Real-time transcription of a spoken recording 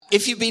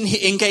if you've been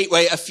in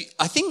Gateway,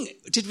 I think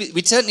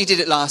we certainly did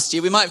it last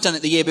year. We might have done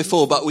it the year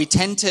before, but we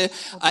tend to,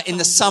 in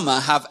the summer,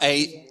 have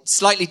a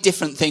slightly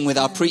different thing with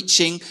our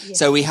preaching. Yeah.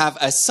 So we have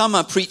a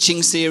summer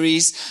preaching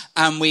series,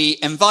 and we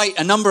invite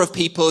a number of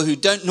people who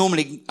don't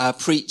normally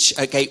preach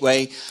at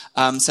Gateway.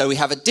 So we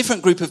have a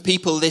different group of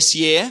people this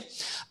year.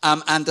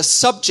 And the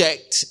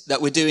subject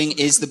that we're doing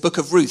is the book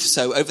of Ruth.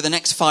 So over the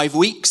next 5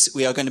 weeks,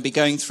 we are going to be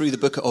going through the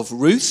book of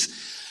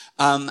Ruth.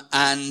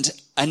 And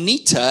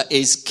Anita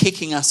is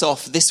kicking us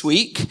off this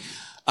week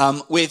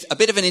with a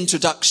bit of an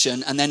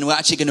introduction, and then we're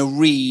actually going to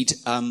read,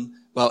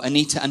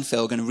 Anita and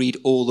Phil are going to read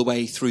all the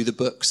way through the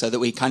book so that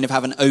we kind of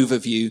have an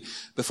overview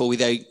before we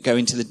go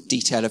into the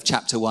detail of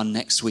chapter 1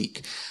 next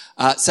week.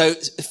 So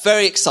it's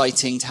very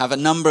exciting to have a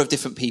number of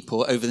different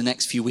people over the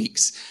next few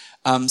weeks.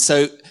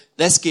 So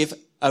let's give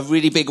a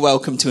really big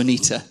welcome to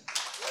Anita.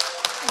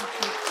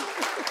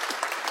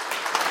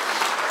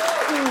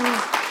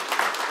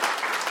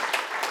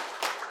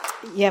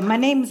 Yeah, my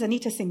name is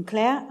Anita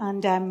Sinclair,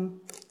 and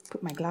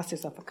put my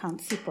glasses up. I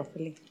can't see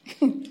properly.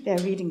 They're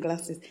reading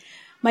glasses.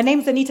 My name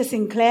is Anita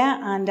Sinclair,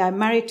 and I'm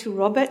married to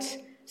Robert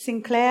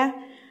Sinclair,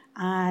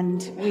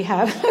 and we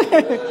have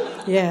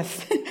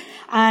yes,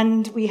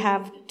 and we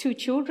have 2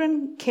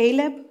 children: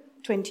 Caleb,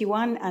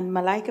 21, and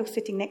Malika,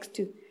 sitting next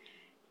to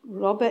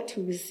Robert,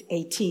 who's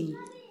 18.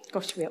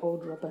 Gosh, we're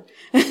old, Robert.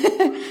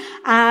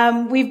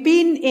 We've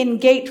been in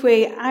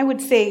Gateway. I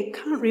would say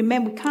can't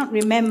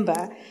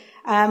remember.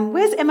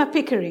 Where's Emma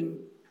Pickering?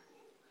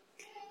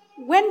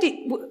 When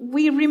did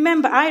we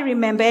remember? I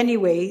remember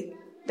anyway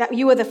that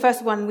you were the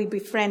first one we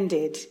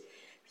befriended.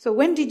 So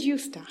when did you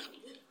start?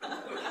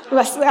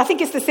 Well, I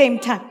think it's the same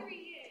time.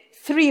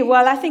 3.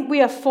 Well, I think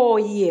we are 4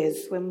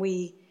 years when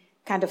we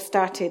kind of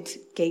started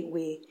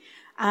Gateway.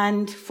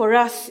 And for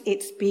us,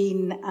 it's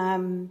been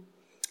an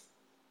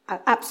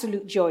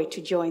absolute joy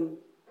to join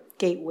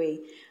Gateway.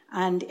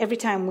 And every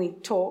time we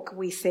talk,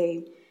 we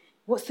say,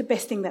 what's the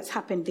best thing that's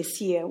happened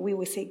this year? We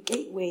will say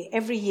Gateway.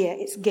 Every year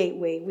it's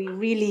Gateway. We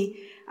really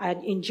are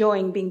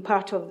enjoying being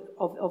part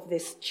of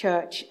this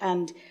church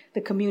and the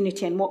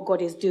community and what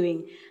God is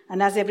doing.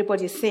 And as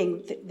everybody is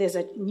saying, there's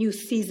a new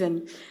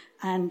season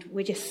and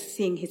we're just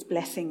seeing his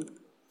blessing.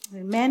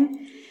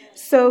 Amen.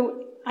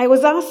 So I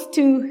was asked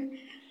to,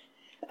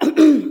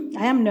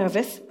 I am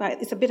nervous,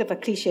 but it's a bit of a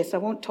cliche, so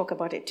I won't talk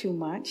about it too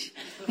much.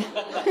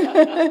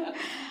 I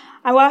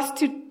was asked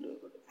to,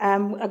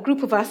 a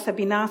group of us have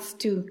been asked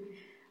to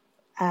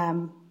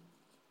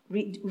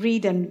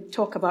read and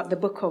talk about the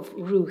book of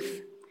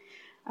Ruth,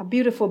 a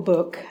beautiful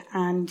book,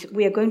 and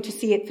we are going to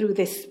see it through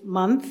this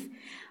month.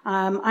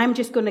 I'm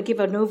just going to give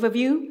an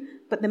overview,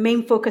 but the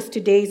main focus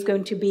today is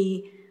going to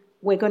be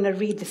we're going to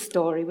read the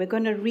story. We're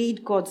going to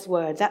read God's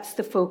word. That's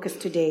the focus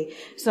today.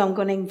 So I'm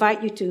going to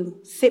invite you to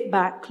sit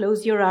back,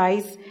 close your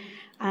eyes,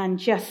 and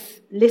just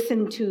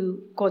listen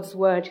to God's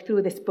word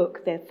through this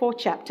book. There are 4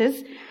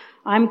 chapters.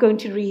 I'm going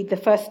to read the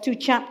first 2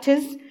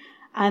 chapters,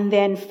 and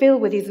then Phil,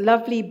 with his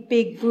lovely,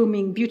 big,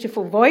 booming,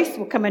 beautiful voice,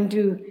 will come and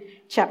do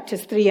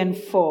chapters 3 and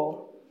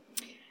 4.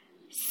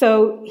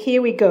 So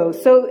here we go.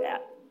 So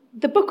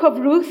the book of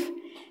Ruth,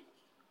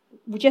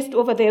 just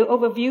over the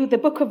overview, the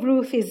book of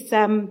Ruth is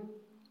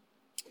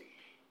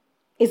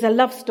a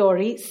love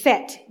story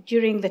set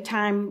during the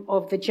time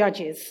of the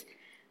Judges.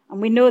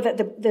 And we know that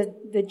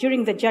the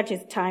during the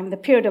Judges' time, the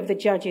period of the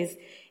Judges,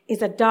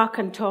 is a dark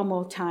and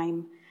turmoil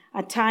time,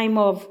 a time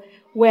of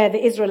where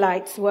the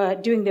Israelites were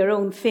doing their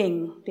own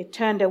thing. They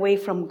turned away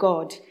from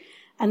God.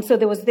 And so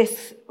there was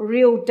this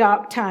real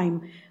dark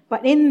time.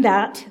 But in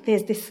that,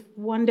 there's this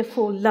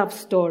wonderful love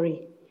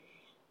story.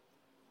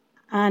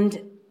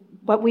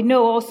 But we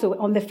know also,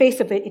 on the face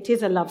of it, it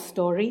is a love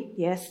story,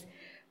 yes,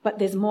 but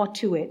there's more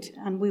to it.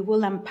 And we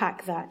will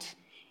unpack that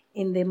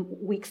in the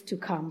weeks to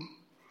come,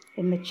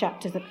 in the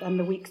chapters and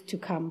the weeks to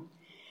come.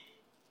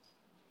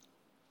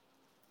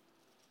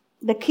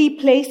 The key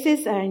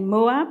places are in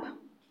Moab,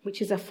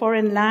 which is a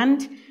foreign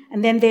land,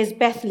 and then there's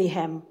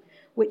Bethlehem,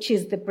 which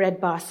is the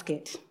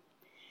breadbasket.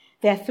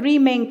 There are 3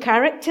 main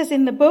characters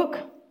in the book.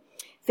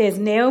 There's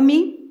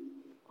Naomi,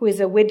 who is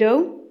a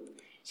widow.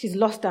 She's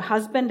lost her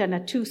husband and her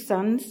 2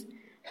 sons.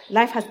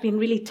 Life has been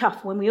really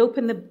tough. When we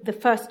open the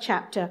first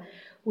chapter,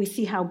 we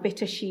see how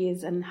bitter she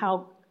is and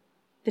how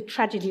the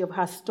tragedy of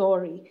her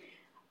story.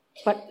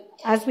 But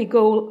as we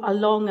go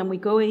along and we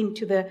go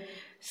into the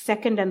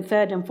 2nd and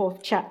 3rd and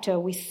 4th chapter,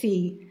 we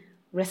see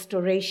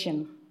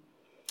restoration.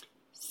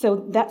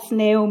 So that's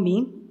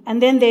Naomi.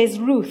 And then there's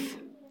Ruth,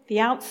 the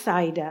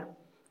outsider,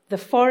 the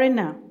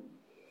foreigner.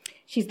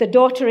 She's the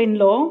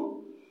daughter-in-law,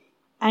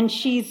 and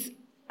she's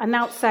an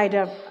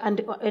outsider, and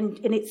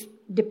it's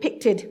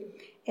depicted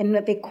in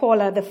that they call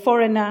her the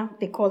foreigner,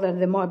 they call her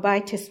the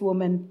Moabitess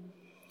woman.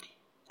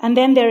 And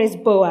then there is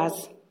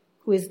Boaz,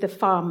 who is the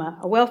farmer,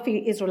 a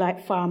wealthy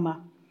Israelite farmer.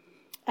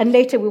 And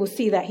later we will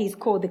see that he's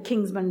called the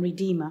kinsman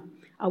redeemer.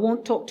 I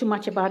won't talk too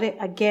much about it.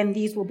 Again,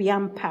 these will be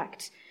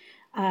unpacked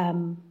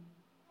in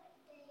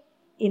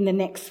the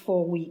next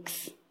 4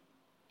 weeks.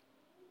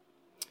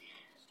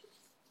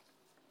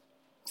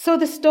 So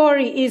the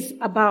story has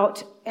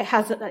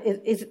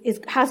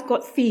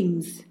got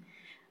themes.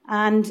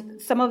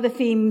 And some of the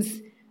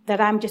themes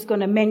that I'm just going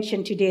to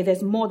mention today,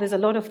 there's a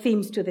lot of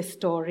themes to this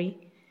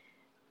story.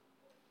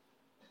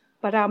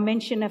 But I'll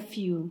mention a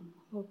few,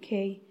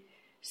 okay?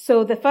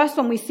 So the first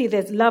one we see,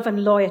 there's love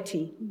and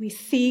loyalty. We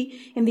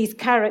see in these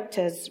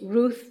characters,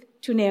 Ruth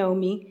to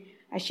Naomi,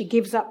 as she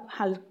gives up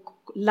her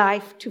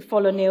life to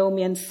follow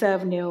Naomi and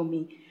serve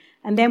Naomi.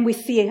 And then we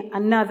see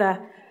another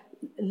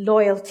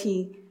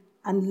loyalty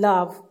and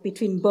love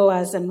between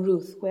Boaz and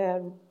Ruth,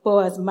 where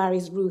Boaz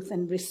marries Ruth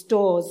and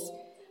restores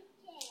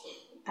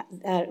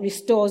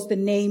the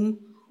name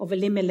of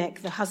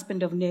Elimelech, the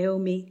husband of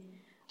Naomi,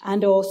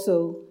 and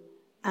also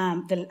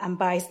and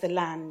buys the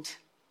land.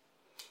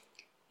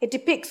 It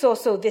depicts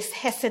also this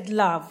Hesed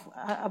love.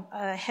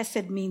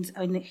 Hesed means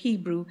in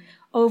Hebrew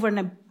over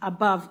and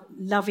above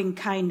loving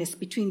kindness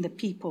between the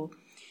people.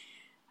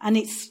 And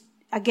it's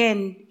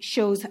again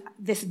shows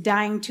this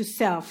dying to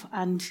self.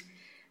 And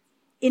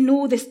in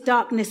all this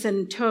darkness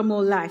and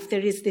turmoil life,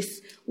 there is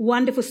this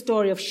wonderful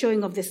story of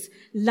showing of this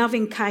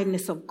loving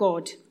kindness of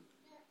God.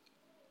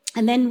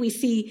 And then we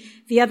see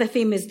the other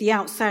theme is the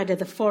outsider,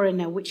 the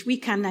foreigner, which we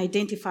can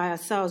identify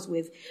ourselves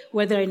with,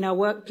 whether in our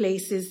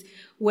workplaces,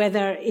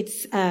 whether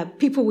it's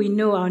people we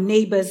know, our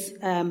neighbors,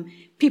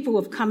 people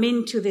who have come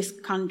into this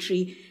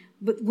country,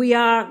 but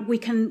we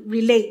can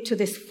relate to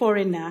this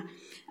foreigner.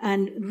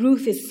 And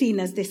Ruth is seen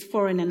as this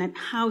foreigner, and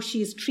how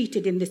she is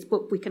treated in this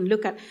book. We can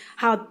look at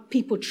how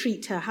people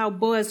treat her, how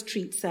Boaz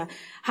treats her,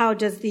 how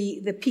does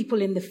the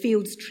people in the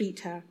fields treat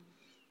her,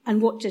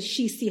 and what does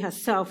she see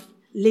herself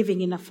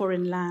living in a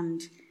foreign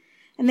land.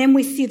 And then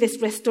we see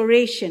this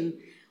restoration,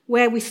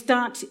 where we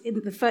start in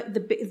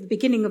the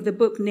beginning of the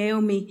book.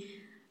 Naomi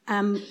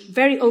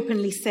very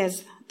openly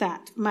says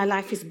that my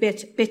life is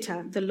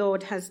bitter. The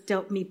Lord has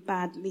dealt me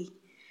badly.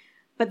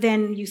 But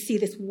then you see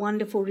this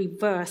wonderful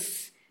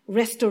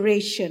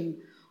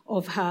restoration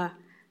of her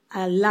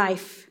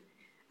life,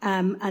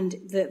 and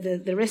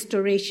the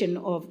restoration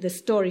of the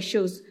story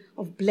shows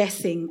of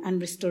blessing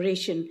and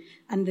restoration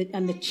and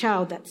the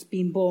child that's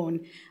been born.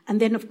 And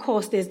then, of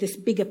course, there's this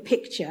bigger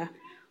picture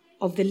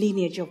of the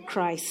lineage of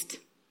Christ.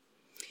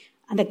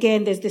 And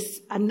again, there's this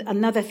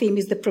another theme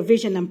is the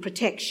provision and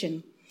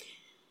protection.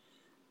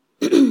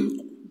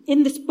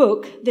 In this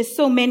book, there's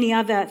so many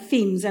other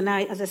themes, and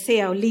as I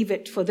say, I'll leave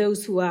it for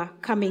those who are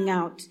coming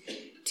out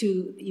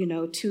to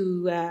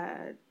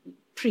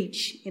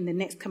preach in the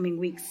next coming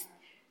weeks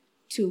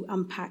to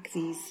unpack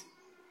these.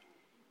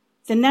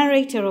 The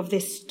narrator of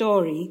this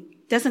story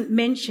doesn't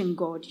mention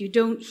God. You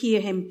don't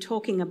hear him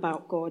talking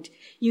about God.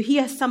 You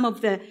hear some of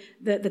the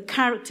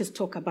characters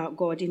talk about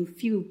God in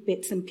few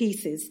bits and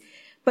pieces,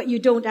 but you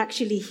don't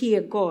actually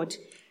hear God.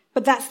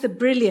 But that's the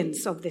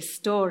brilliance of this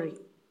story,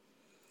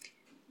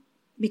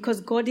 because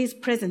God is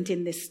present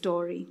in this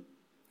story.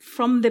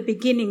 From the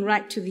beginning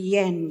right to the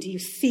end, you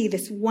see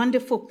this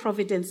wonderful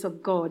providence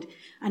of God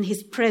and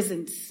his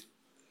presence.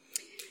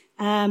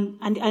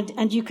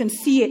 And you can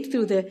see it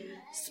through the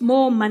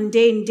small,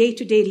 mundane,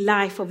 day-to-day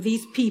life of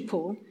these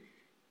people,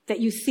 that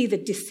you see the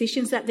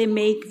decisions that they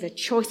make, the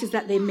choices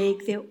that they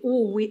make, they're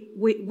all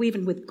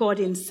woven with God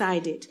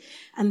inside it.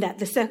 And that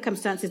the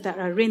circumstances that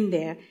are in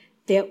there,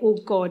 they're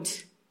all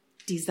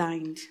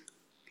God-designed.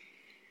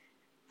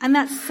 And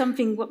that's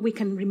something what we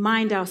can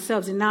remind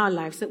ourselves in our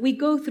lives, that we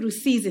go through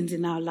seasons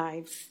in our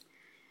lives.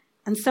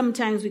 And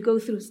sometimes we go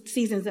through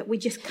seasons that we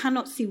just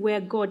cannot see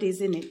where God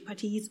is in it,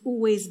 but he is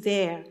always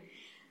there.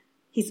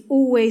 He's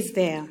always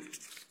there.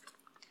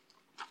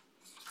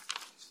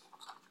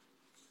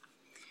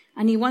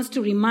 And he wants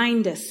to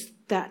remind us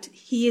that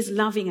he is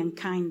loving and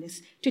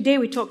kindness. Today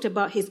we talked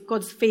about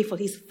God's faithful.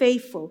 He's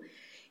faithful.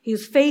 He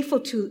was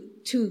faithful to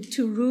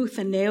Ruth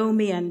and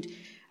Naomi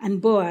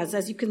and Boaz.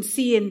 As you can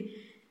see in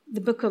the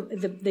book of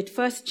the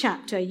first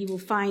chapter, you will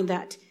find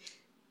that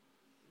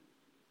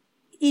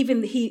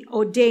even he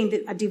ordained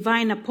a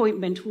divine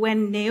appointment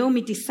when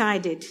Naomi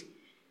decided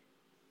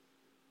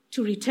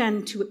to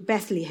return to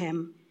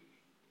Bethlehem.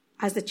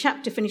 As the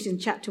chapter finished in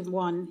chapter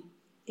 1,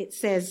 it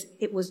says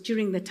it was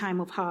during the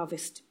time of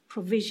harvest,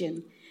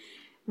 provision.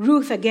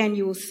 Ruth, again,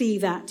 you will see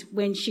that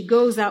when she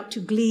goes out to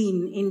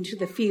glean into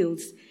the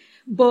fields,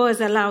 Boaz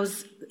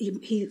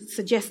he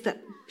suggests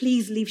that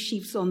please leave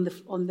sheaves on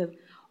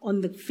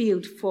the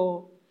field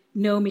for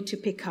Naomi to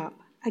pick up.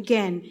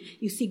 Again,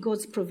 you see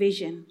God's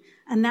provision.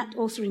 And that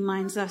also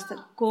reminds us that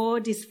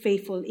God is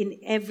faithful in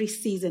every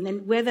season.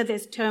 And whether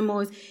there's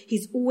turmoil,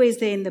 he's always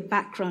there in the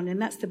background. And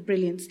that's the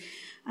brilliance.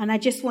 And I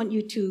just want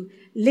you to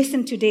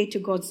listen today to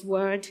God's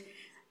word.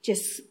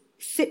 Just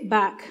sit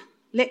back.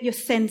 Let your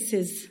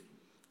senses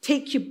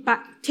take you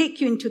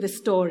into the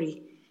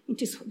story,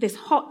 into this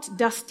hot,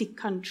 dusty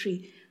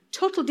country,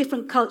 total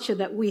different culture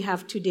that we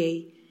have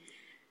today.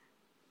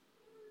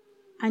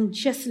 And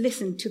just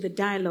listen to the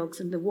dialogues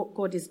and what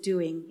God is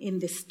doing in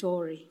this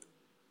story.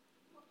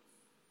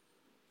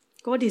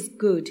 God is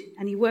good,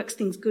 and he works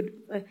things good.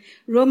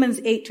 Romans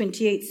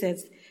 8:28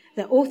 says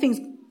that all things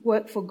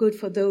work for good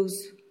for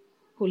those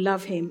who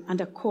love him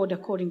and accord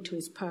according to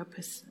his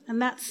purpose.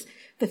 And that's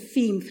the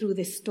theme through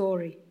this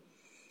story.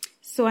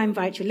 So I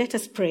invite you, let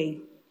us pray.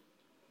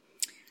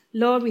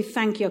 Lord, we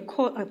thank you.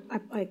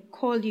 I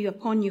call you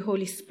upon you,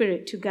 Holy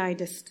Spirit, to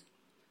guide us.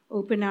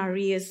 Open our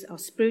ears, our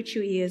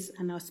spiritual ears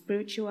and our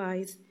spiritual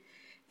eyes,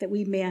 that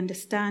we may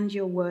understand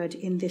your word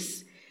in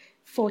this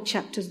 4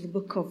 chapters of the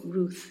book of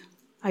Ruth.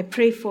 I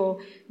pray for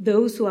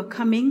those who are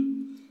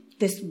coming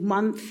this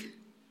month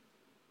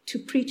to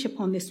preach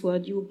upon this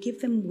word. You will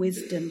give them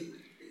wisdom,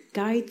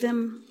 guide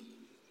them,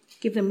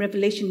 give them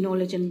revelation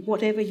knowledge, and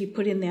whatever you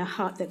put in their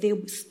heart, that they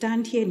will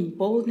stand here in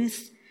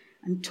boldness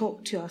and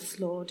talk to us,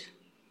 Lord.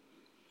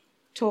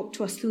 Talk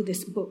to us through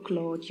this book,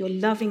 Lord, your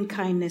loving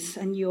kindness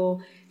and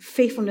your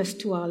faithfulness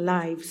to our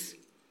lives.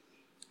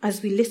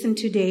 As we listen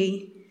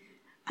today,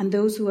 and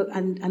those who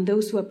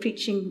are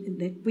preaching in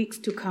the weeks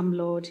to come,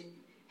 Lord,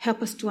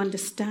 help us to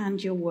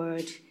understand your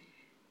word,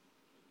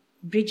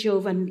 bridge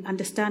over and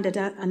understand it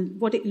and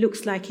what it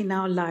looks like in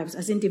our lives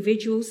as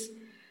individuals,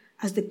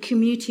 as the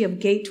community of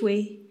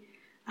Gateway,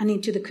 and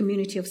into the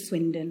community of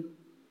Swindon.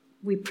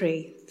 We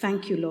pray.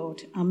 Thank you,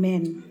 Lord.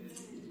 Amen.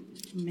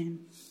 Amen.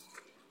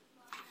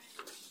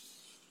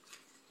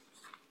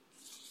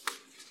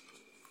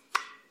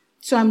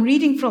 So I'm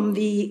reading from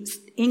the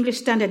English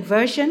Standard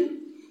Version.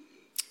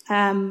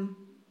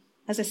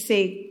 As I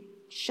say,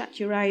 shut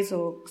your eyes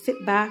or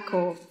sit back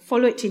or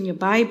follow it in your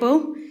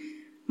Bible.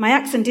 My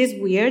accent is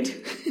weird,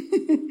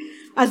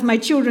 as my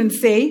children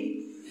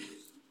say.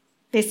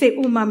 They say,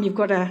 "Oh, Mum, you've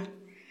got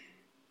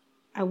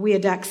a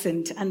weird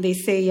accent." And they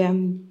say,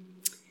 and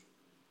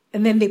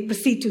then they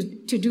proceed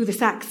to do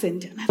this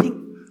accent. And I think,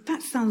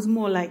 that sounds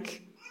more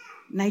like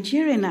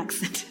Nigerian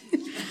accent.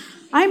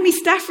 I'm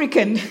East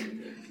African,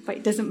 but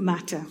it doesn't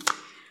matter.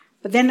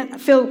 But then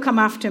Phil will come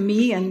after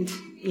me, and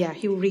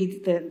he'll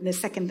read the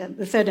second,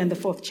 the third, and the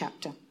fourth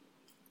chapter.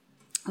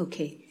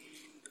 Okay,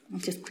 I'll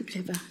just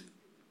quickly have a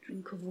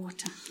drink of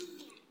water.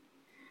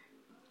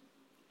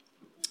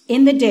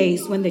 In the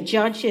days when the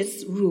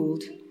judges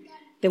ruled,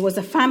 there was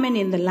a famine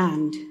in the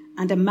land,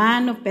 and a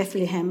man of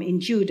Bethlehem in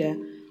Judah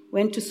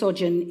went to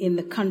sojourn in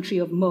the country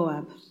of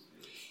Moab,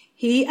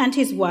 he and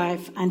his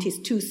wife and his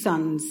 2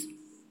 sons.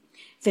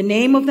 The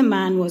name of the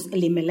man was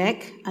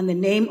Elimelech, and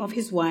the name of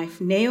his wife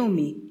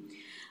Naomi.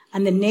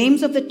 And the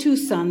names of the 2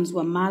 sons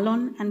were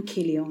Mahlon and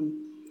Chilion.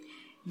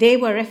 They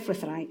were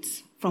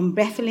Ephrathites from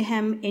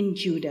Bethlehem in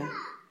Judah.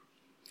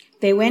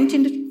 They went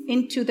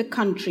into the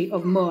country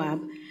of Moab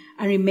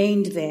and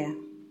remained there.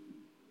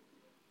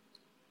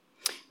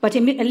 But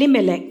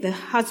Elimelech, the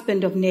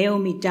husband of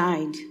Naomi,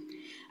 died,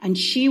 and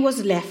she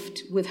was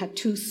left with her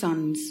 2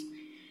 sons.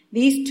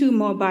 These 2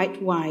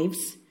 Moabite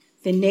wives,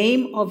 the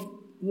name of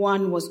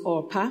one was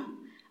Orpah,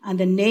 and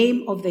the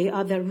name of the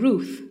other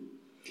Ruth.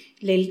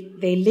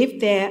 They lived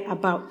there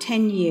about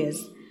 10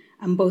 years,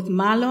 and both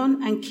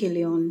Mahlon and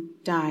Chilion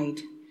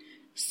died,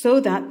 so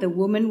that the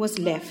woman was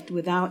left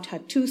without her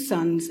 2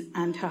 sons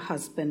and her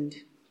husband.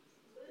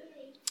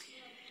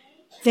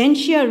 Then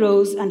she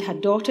arose and her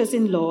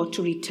daughters-in-law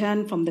to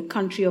return from the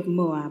country of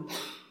Moab,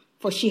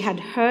 for she had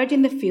heard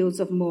in the fields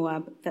of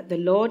Moab that the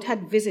Lord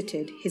had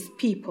visited his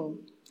people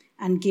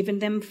and given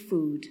them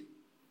food.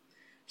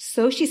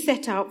 So she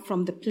set out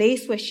from the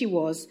place where she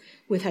was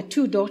with her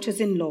 2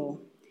 daughters-in-law,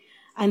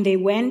 and they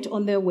went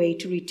on their way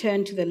to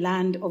return to the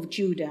land of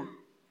Judah.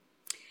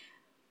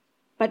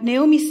 But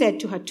Naomi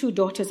said to her 2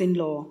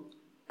 daughters-in-law,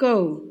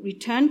 "Go,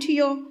 return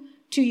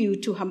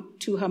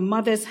to her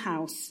mother's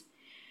house.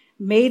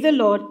 May the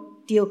Lord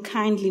deal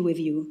kindly with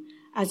you,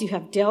 as you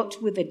have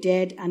dealt with the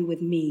dead and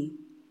with me.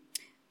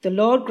 The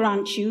Lord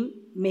grant you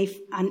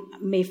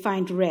may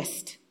find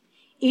rest,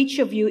 each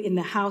of you in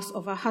the house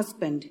of her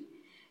husband."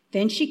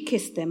 Then she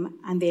kissed them,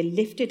 and they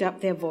lifted up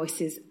their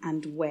voices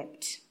and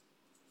wept.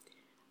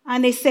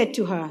 And they said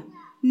to her,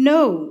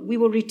 "No, we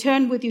will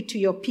return with you to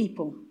your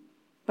people."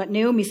 But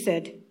Naomi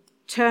said,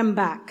 "Turn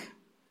back.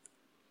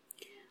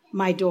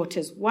 My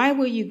daughters, why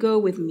will you go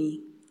with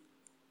me?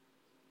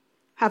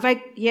 Have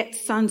I yet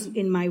sons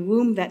in my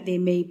womb that they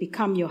may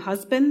become your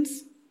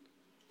husbands?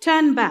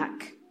 Turn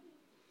back.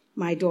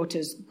 My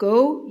daughters,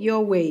 go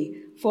your way,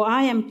 for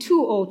I am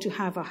too old to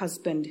have a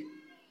husband.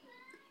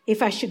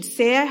 If I should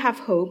say I have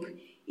hope,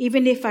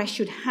 even if I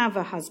should have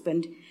a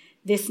husband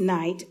this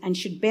night and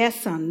should bear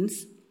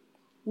sons,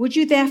 would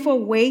you therefore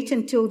wait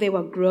until they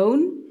were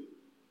grown?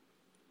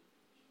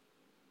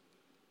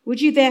 Would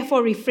you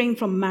therefore refrain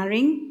from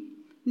marrying?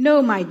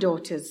 No, my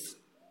daughters.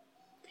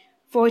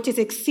 For it is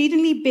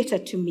exceedingly bitter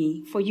to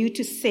me for you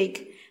to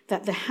say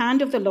that the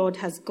hand of the Lord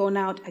has gone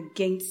out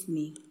against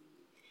me."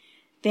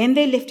 Then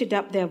they lifted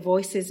up their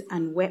voices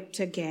and wept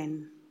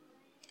again.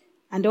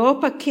 And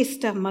Orpah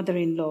kissed her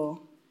mother-in-law,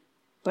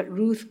 but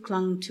Ruth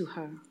clung to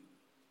her.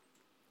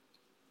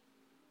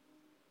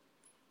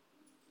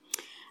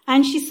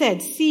 And she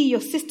said, "See,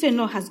 your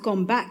sister-in-law has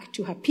gone back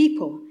to her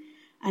people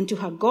and to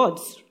her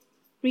gods.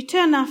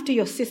 Return after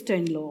your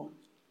sister-in-law."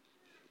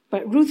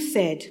 But Ruth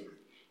said,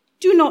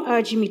 "Do not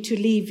urge me to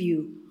leave you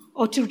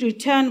or to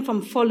return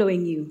from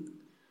following you.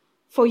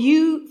 For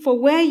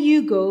where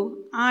you go,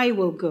 I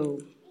will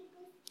go,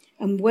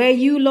 and where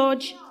you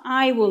lodge,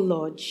 I will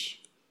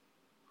lodge.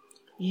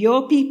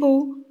 Your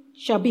people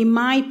shall be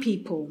my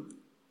people,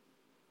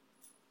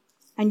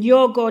 and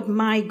your God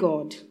my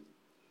God.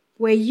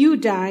 Where you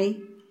die,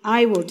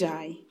 I will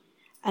die,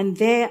 and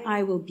there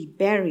I will be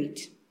buried.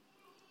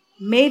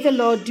 May the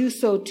Lord do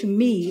so to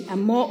me,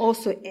 and more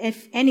also,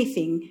 if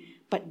anything,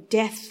 but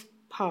death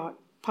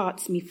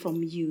parts me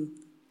from you.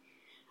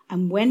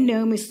 And when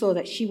Naomi saw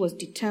that she was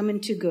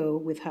determined to go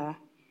with her,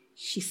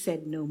 she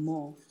said no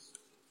more.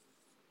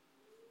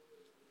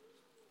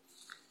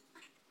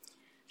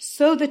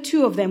 So the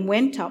two of them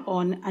went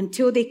on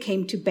until they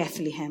came to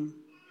Bethlehem.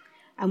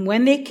 And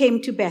when they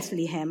came to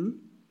Bethlehem,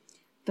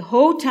 the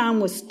whole town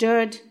was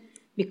stirred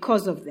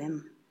because of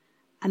them.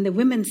 And the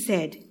women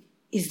said,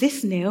 "Is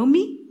this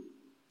Naomi?"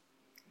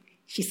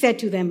 She said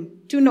to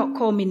them, "Do not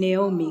call me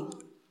Naomi.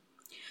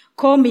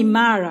 Call me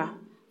Mara,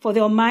 for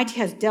the Almighty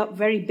has dealt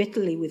very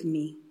bitterly with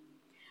me.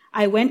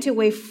 I went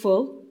away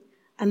full,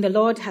 and the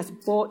Lord has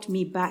brought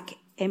me back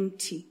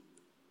empty.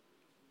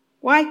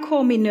 Why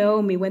call me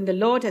Naomi when the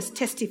Lord has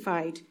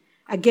testified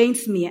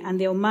against me and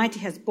the Almighty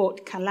has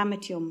brought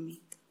calamity on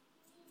me?"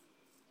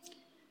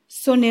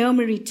 So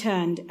Naomi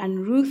returned,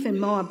 and Ruth the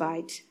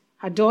Moabite,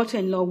 her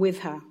daughter-in-law, with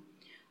her,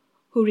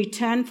 who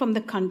returned from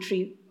the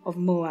country of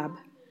Moab.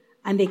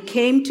 And they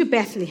came to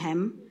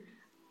Bethlehem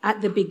at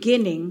the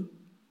beginning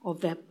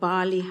of the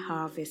barley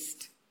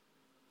harvest.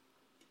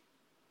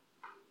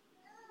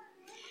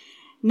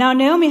 Now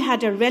Naomi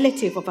had a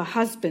relative of her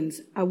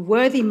husband's, a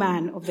worthy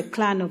man of the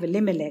clan of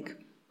Elimelech,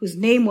 whose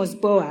name was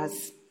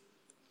Boaz.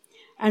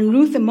 And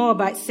Ruth the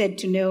Moabite said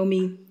to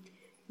Naomi,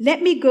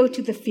 "Let me go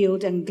to the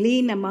field and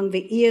glean among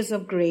the ears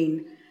of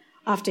grain,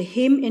 after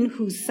him in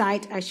whose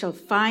sight I shall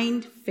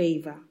find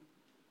favor."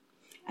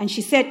 And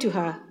she said to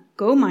her,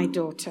 "Go, my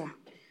daughter."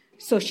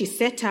 So she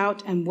set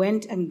out and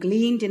went and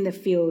gleaned in the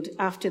field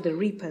after the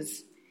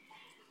reapers.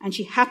 And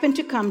she happened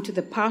to come to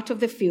the part of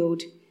the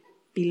field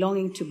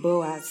belonging to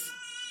Boaz,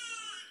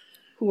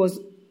 who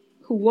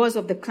was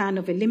of the clan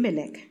of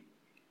Elimelech.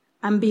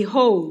 And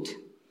behold,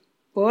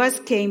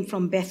 Boaz came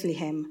from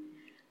Bethlehem,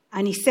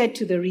 and he said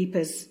to the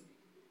reapers,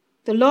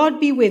 "The Lord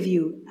be with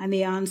you." And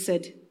they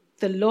answered,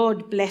 "The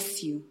Lord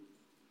bless you."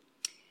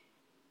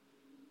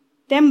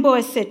 Then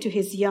Boaz said to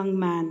his young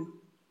man,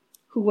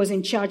 who was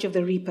in charge of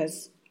the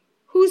reapers,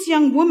 "Whose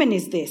young woman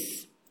is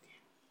this?"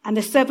 And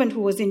the servant who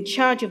was in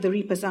charge of the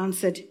reapers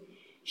answered,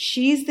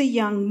 "She is the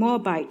young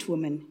Moabite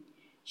woman.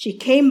 She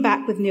came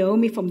back with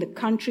Naomi from the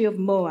country of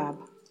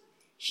Moab.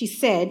 She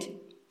said,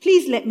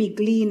 'Please let me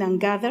glean and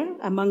gather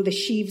among the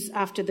sheaves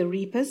after the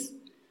reapers.'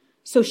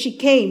 So she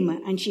came,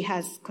 and she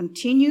has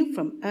continued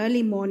from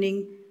early morning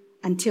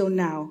until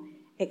now,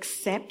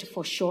 except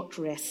for short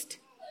rest."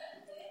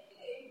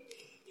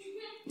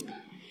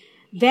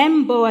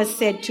 Then Boaz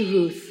said to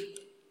Ruth,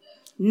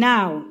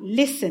 "Now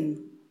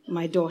listen,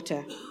 my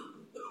daughter.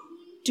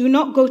 Do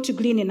not go to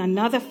glean in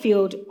another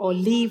field or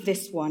leave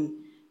this one,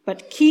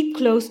 but keep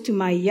close to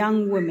my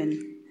young women.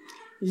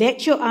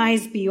 Let your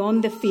eyes be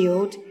on the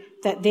field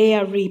that they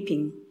are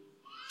reaping,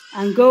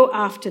 and go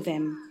after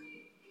them.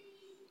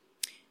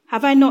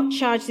 Have I not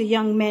charged the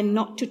young men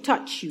not to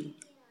touch you?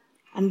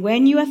 And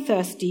when you are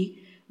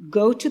thirsty,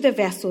 go to the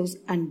vessels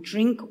and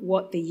drink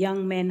what the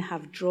young men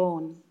have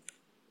drawn."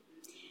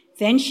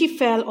 Then she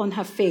fell on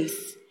her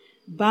face,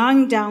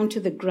 bowing down to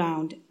the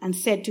ground, and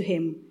said to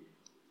him,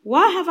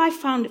 "Why have I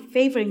found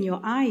favor in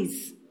your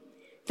eyes,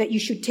 that you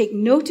should take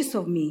notice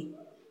of me,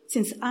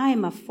 since I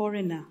am a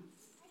foreigner?"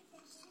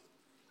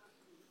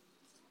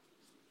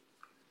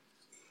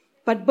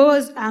 But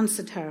Boaz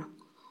answered her,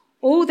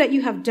 "All that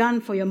you have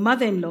done for your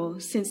mother-in-law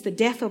since the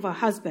death of her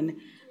husband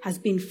has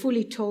been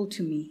fully told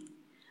to me,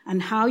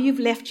 and how you've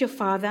left your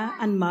father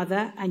and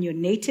mother and your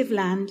native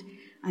land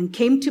and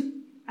came to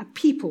a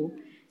people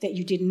that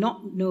you did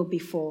not know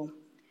before.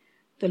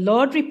 The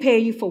Lord repay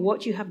you for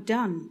what you have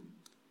done,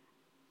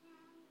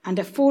 and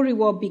a full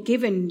reward be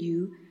given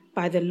you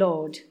by the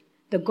Lord,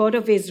 the God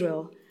of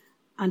Israel,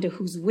 under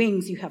whose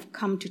wings you have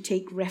come to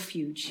take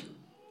refuge."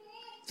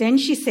 Then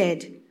she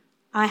said,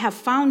 "I have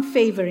found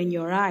favor in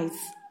your eyes,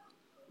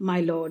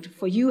 my Lord,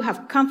 for you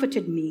have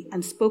comforted me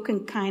and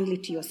spoken kindly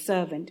to your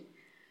servant,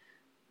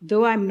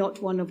 though I am not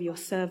one of your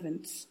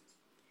servants."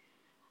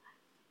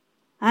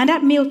 And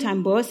at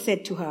mealtime Boaz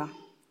said to her,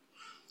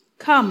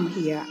 "Come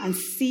here and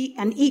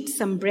eat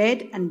some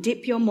bread and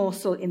dip your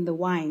morsel in the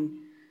wine."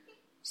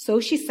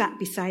 So she sat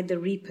beside the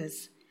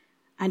reapers,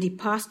 and he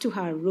passed to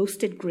her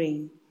roasted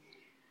grain.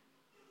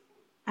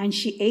 And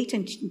she ate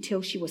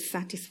until she was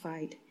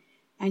satisfied,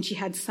 and she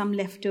had some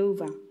left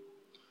over.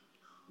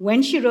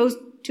 When she rose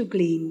to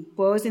glean,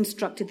 Boaz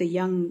instructed the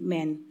young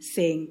men,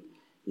 saying,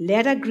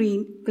 "Let her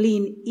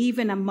glean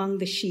even among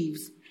the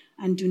sheaves,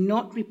 and do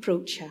not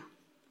reproach her.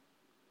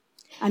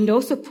 And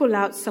also pull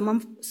out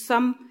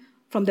some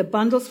from the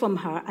bundles from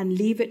her, and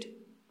leave it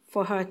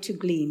for her to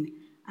glean,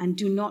 and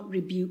do not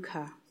rebuke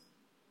her."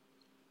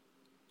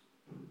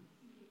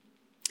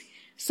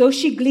 So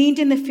she gleaned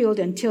in the field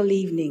until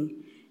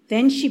evening.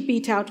 Then she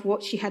beat out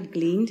what she had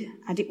gleaned,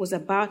 and it was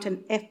about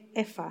an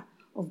ephah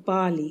of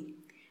barley.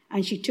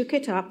 And she took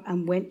it up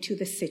and went into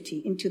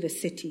the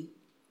city.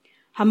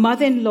 Her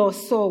mother-in-law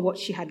saw what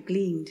she had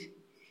gleaned.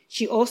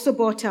 She also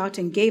brought out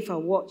and gave her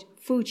what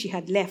food she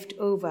had left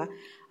over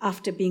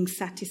after being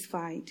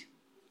satisfied.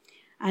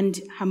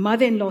 And her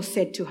mother-in-law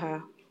said to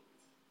her,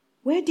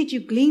 "Where did you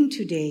glean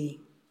today?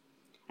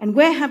 And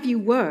where have you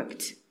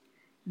worked?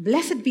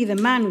 Blessed be the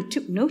man who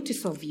took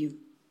notice of you."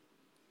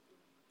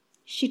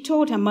 She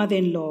told her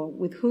mother-in-law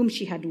with whom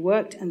she had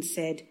worked and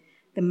said,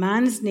 "The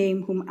man's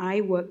name whom I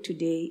work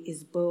today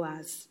is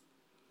Boaz."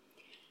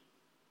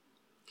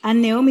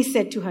 And Naomi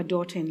said to her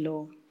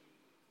daughter-in-law,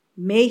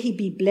 "May he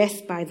be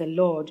blessed by the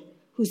Lord,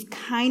 whose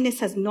kindness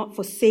has not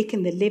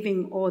forsaken the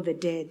living or the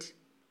dead."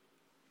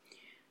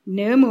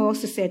 Naomi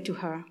also said to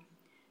her,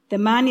 "The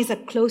man is a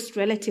close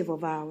relative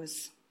of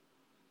ours,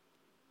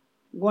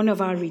 one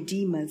of our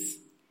redeemers."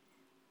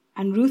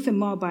 And Ruth the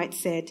Moabite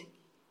said,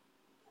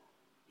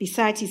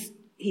 "Besides,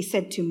 he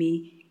said to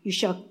me, you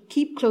shall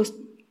keep close."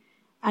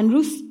 And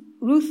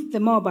Ruth the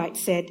Moabite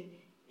said,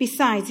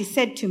 "Besides, he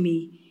said to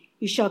me,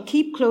 you shall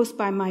keep close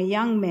by my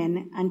young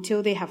men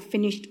until they have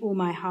finished all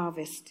my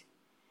harvest."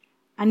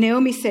 And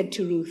Naomi said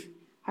to Ruth,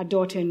 her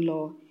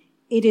daughter-in-law,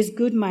 "It is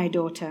good, my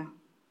daughter,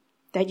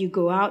 that you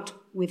go out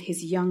with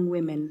his young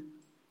women,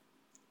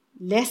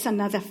 lest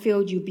another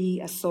field you be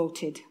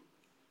assaulted."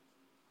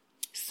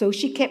 So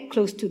she kept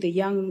close to the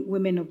young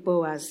women of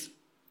Boaz,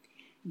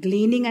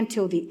 gleaning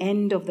until the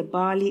end of the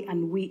barley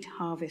and wheat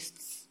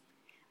harvests,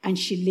 and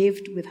she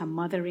lived with her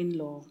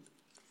mother-in-law.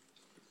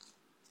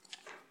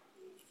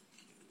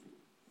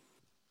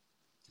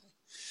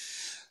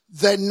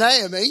 Then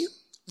Naomi,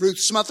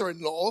 Ruth's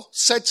mother-in-law,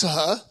 said to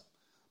her,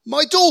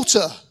 "My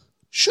daughter,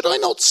 should I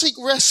not seek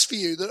rest for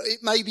you, that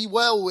it may be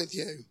well with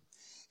you?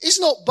 Is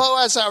not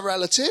Boaz our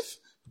relative,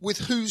 with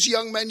whose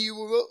young men you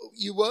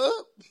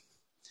were?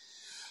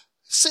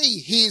 See,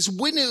 he is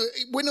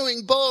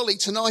winnowing barley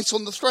tonight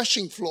on the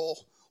threshing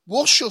floor.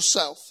 Wash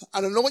yourself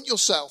and anoint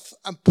yourself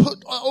and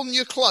put on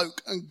your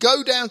cloak and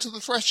go down to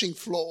the threshing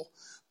floor.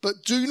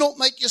 But do not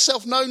make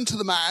yourself known to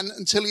the man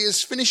until he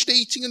has finished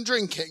eating and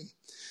drinking.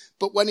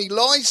 But when he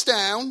lies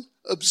down,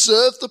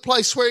 observe the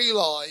place where he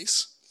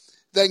lies.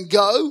 Then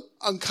go,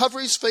 uncover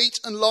his feet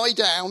and lie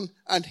down,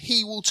 and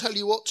he will tell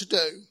you what to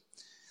do."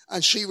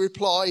 And she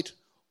replied,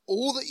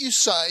 "All that you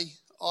say,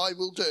 I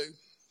will do."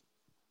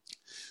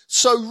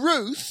 So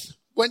Ruth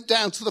went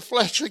down to the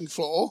threshing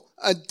floor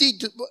and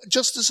did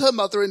just as her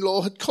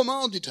mother-in-law had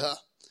commanded her.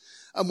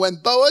 And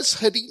when Boaz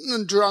had eaten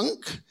and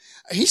drunk,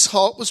 his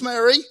heart was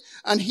merry,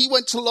 and he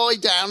went to lie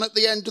down at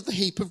the end of the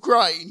heap of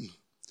grain.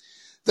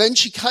 Then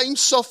she came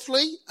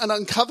softly and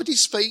uncovered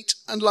his feet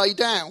and lay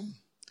down.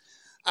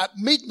 At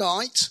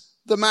midnight,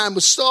 the man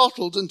was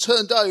startled and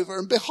turned over,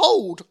 and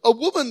behold, a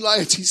woman lay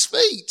at his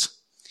feet.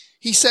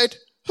 He said,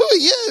 "Who are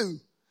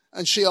you?"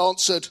 And she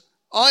answered,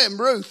 "I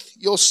am Ruth,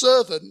 your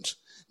servant.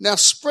 Now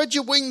spread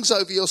your wings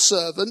over your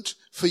servant,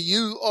 for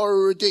you are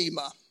a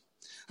redeemer."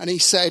 And he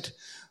said,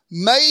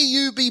 "May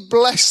you be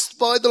blessed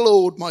by the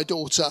Lord, my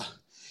daughter.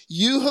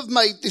 You have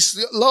made this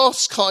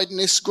last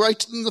kindness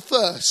greater than the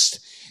first,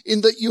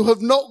 in that you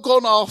have not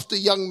gone after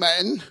young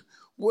men,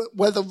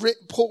 whether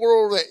poor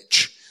or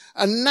rich.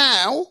 And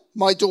now,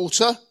 my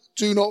daughter,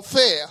 do not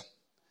fear.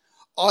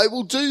 I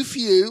will do for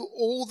you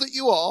all that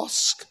you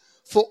ask,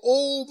 for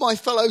all my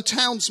fellow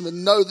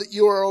townsmen know that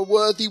you are a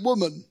worthy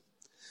woman.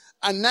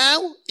 And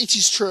now it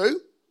is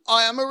true,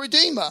 I am a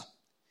redeemer.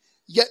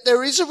 Yet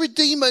there is a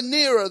redeemer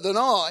nearer than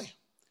I.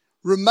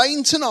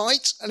 Remain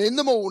tonight, and in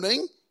the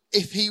morning,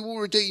 if he will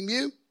redeem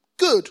you,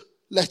 good,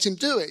 let him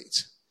do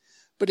it.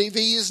 But if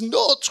he is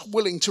not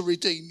willing to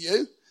redeem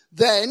you,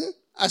 then,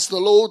 as the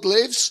Lord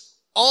lives,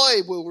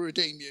 I will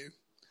redeem you.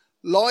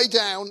 Lie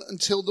down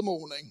until the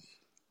morning."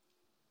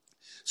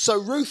 So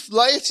Ruth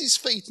lay at his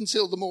feet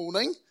until the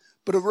morning,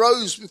 but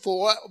arose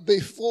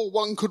before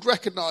one could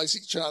recognize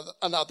each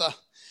another.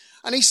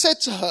 And he said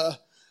to her,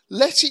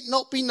 "Let it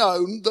not be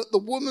known that the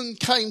woman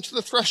came to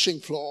the threshing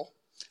floor."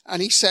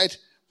 And he said,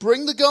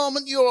 "Bring the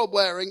garment you are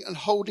wearing and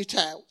hold it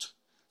out."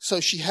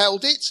 So she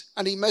held it,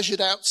 and he measured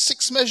out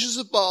 6 measures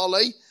of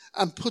barley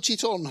and put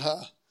it on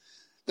her.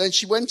 Then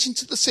she went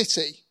into the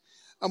city.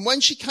 And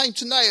when she came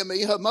to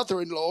Naomi, her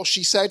mother-in-law,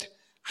 she said,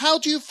 "How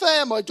do you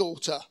fare, my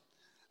daughter?"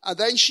 And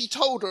then she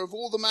told her of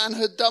all the man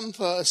had done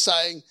for her,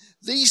 saying,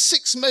 "These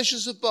 6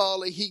 measures of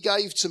barley he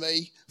gave to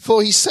me,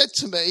 for he said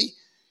to me,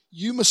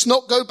 'You must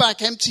not go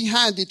back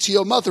empty-handed to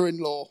your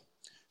mother-in-law.'"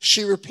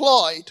 She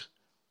replied,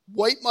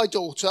 "Wait, my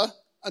daughter,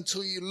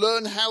 until you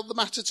learn how the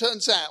matter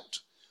turns out,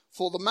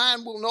 for the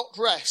man will not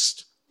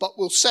rest, but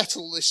will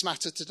settle this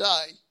matter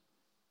today."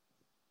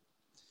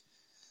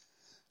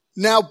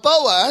 Now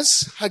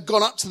Boaz had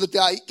gone up to the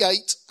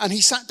gate, and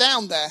he sat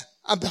down there.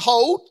 And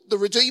behold, the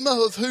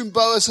Redeemer of whom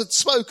Boaz had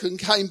spoken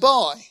came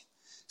by.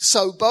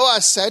 So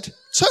Boaz said,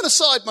 "Turn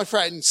aside, my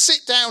friend,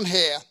 sit down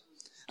here."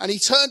 And he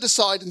turned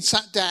aside and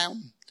sat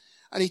down.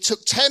 And he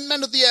took 10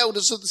 men of the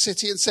elders of the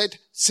city and said,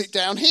 "Sit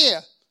down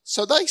here."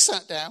 So they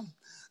sat down.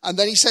 And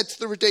then he said to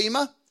the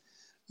Redeemer,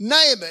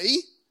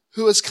 "Naomi,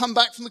 who has come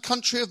back from the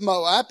country of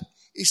Moab,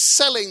 is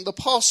selling the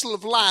parcel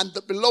of land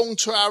that belonged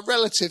to our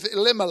relative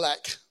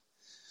Elimelech."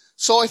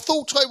 So I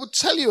thought I would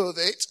tell you of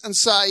it and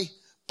say,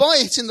 buy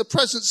it in the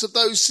presence of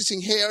those sitting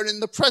here and in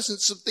the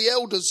presence of the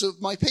elders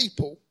of my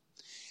people.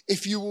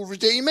 If you will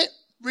redeem it,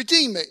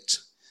 redeem it.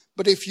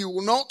 But if you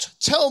will not,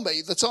 tell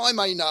me that I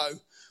may know.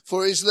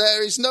 For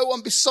there is no one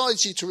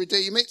besides you to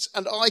redeem it,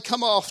 and I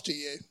come after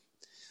you.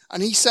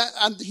 And he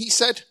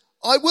said,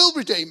 I will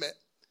redeem it.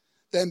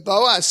 Then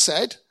Boaz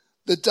said,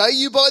 the day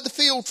you buy the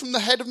field from the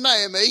head of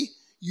Naomi,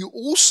 you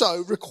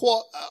also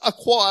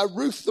acquire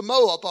Ruth the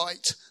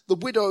Moabite, the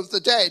widow of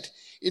the dead,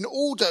 in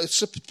order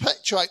to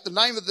perpetuate the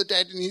name of the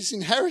dead in his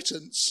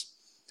inheritance.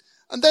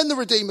 And then the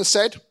Redeemer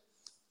said,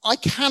 I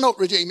cannot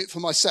redeem it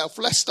for myself,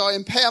 lest I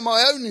impair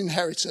my own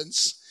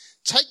inheritance.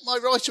 Take my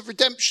right of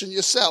redemption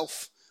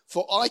yourself,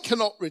 for I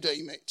cannot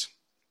redeem it.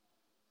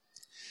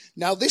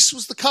 Now this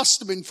was the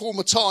custom in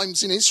former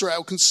times in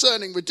Israel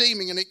concerning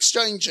redeeming and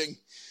exchanging.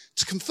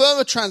 To confirm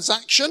a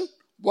transaction,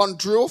 one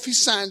drew off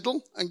his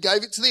sandal and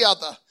gave it to the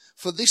other,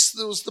 for this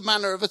was the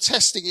manner of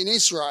attesting in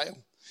Israel.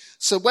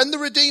 So when the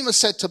Redeemer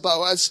said to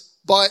Boaz,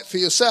 buy it for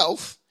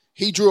yourself,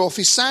 he drew off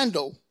his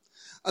sandal.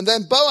 And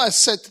then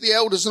Boaz said to the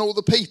elders and all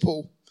the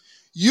people,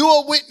 you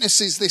are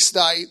witnesses this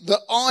day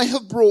that I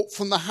have brought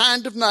from the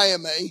hand of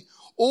Naomi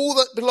all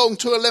that belonged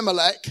to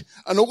Elimelech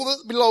and all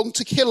that belonged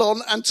to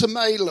Chilion and to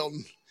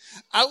Mahlon.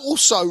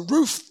 Also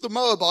Ruth the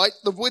Moabite,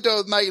 the widow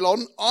of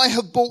Mahlon, I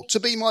have brought to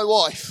be my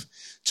wife,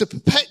 to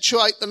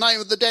perpetuate the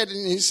name of the dead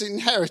in his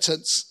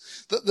inheritance,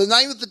 that the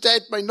name of the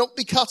dead may not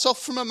be cut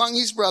off from among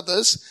his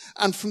brothers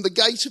and from the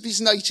gate of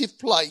his native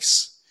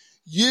place.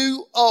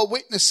 You are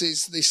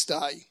witnesses this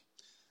day.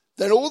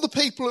 Then all the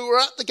people who were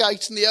at the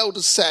gate and the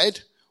elders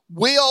said,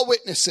 we are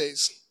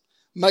witnesses.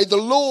 May the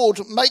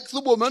Lord make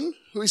the woman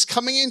who is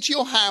coming into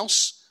your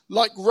house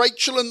like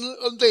Rachel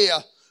and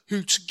Leah,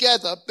 who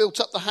together built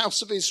up the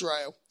house of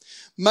Israel.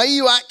 May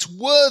you act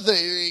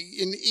worthily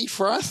in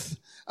Ephrath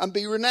and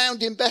be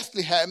renowned in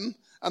Bethlehem,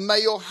 and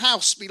may your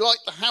house be like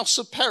the house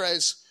of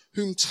Perez,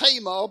 whom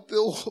Tamar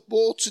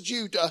bore to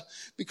Judah,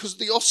 because of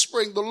the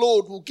offspring the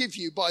Lord will give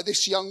you by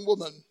this young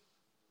woman.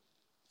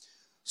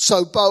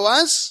 So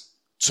Boaz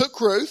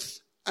took Ruth,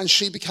 and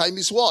she became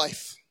his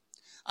wife.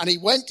 And he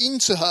went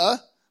into her,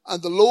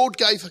 and the Lord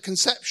gave her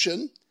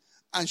conception,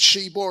 and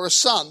she bore a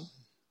son.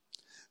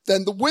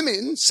 Then the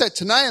women said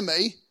to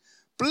Naomi,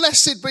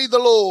 blessed be the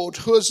Lord,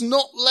 who has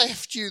not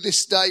left you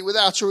this day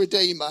without a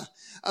redeemer,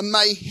 and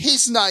may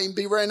his name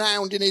be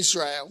renowned in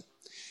Israel.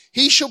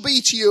 He shall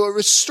be to you a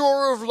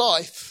restorer of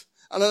life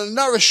and a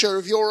nourisher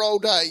of your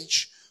old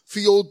age. For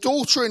your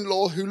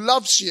daughter-in-law who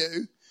loves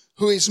you,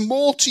 who is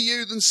more to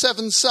you than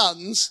 7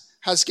 sons,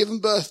 has given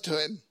birth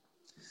to him.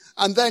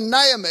 And then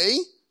Naomi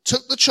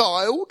took the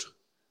child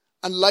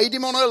and laid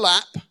him on her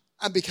lap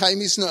and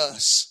became his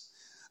nurse.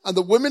 And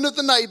the women of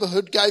the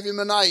neighborhood gave him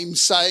a name,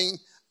 saying,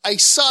 a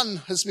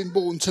son has been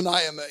born to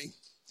Naomi.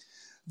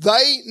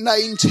 They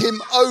named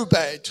him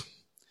Obed,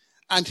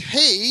 and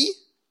he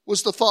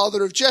was the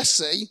father of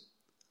Jesse,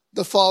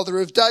 the father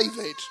of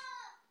David.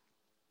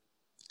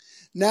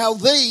 Now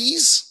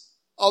these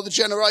are the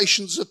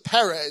generations of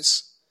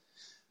Perez.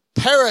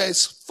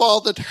 Perez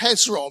fathered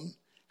Hezron.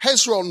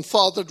 Hezron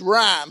fathered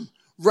Ram.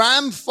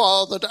 Ram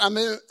fathered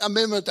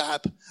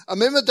Amminadab.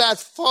 Amminadab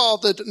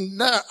fathered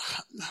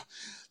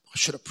I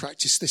should have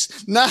practiced this.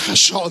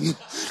 Nahashon.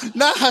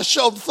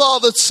 Nahashon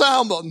fathered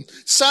Salmon.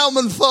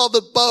 Salmon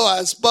fathered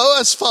Boaz.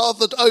 Boaz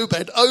fathered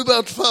Obed.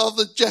 Obed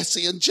fathered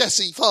Jesse. And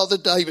Jesse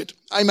fathered David.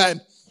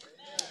 Amen.